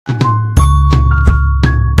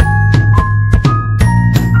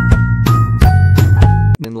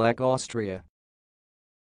Lech, Austria.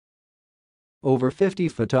 Over 50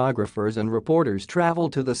 photographers and reporters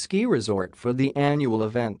traveled to the ski resort for the annual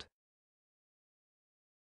event.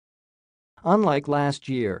 Unlike last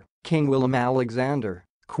year, King Willem Alexander,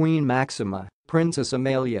 Queen Maxima, Princess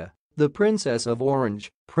Amalia, the Princess of Orange,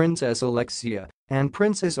 Princess Alexia, and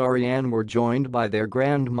Princess Ariane were joined by their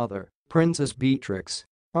grandmother, Princess Beatrix,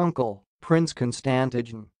 uncle, Prince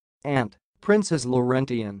Constantijn, aunt, Princess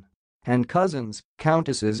Laurentian, and cousins,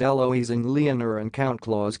 Countesses Eloise and Leonor and Count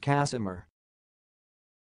Klaus Casimir.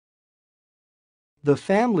 The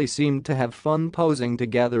family seemed to have fun posing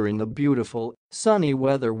together in the beautiful, sunny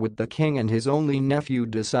weather, with the king and his only nephew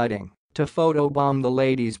deciding to photobomb the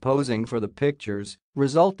ladies posing for the pictures,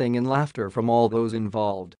 resulting in laughter from all those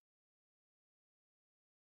involved.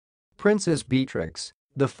 Princess Beatrix,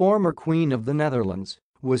 the former Queen of the Netherlands,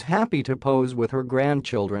 was happy to pose with her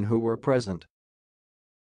grandchildren who were present.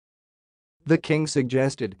 The king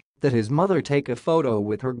suggested that his mother take a photo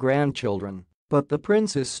with her grandchildren, but the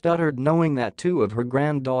princess stuttered, knowing that 2 of her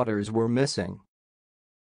granddaughters were missing.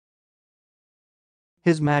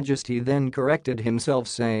 His Majesty then corrected himself,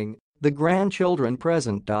 saying, "The grandchildren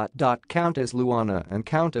present. Countess Luana and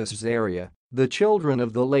Countess Zaria, the children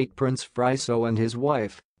of the late Prince Friso and his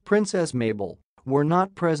wife, Princess Mabel, were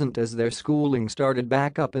not present as their schooling started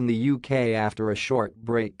back up in the UK after a short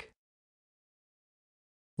break."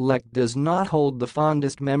 Lech does not hold the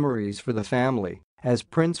fondest memories for the family, as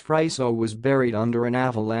Prince Friso was buried under an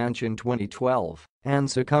avalanche in 2012 and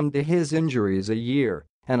succumbed to his injuries a year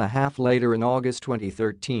and a half later in August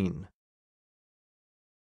 2013.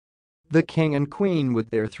 The king and queen, with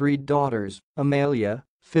their 3 daughters, Amalia,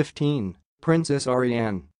 15, Princess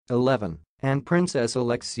Ariane, 11, and Princess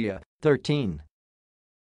Alexia, 13.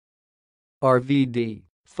 RVD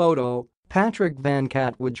photo. Patrick van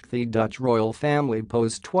Katwijk. The Dutch royal family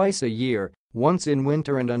pose twice a year, once in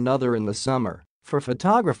winter and another in the summer, for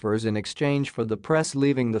photographers in exchange for the press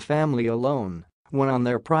leaving the family alone when on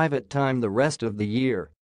their private time the rest of the year.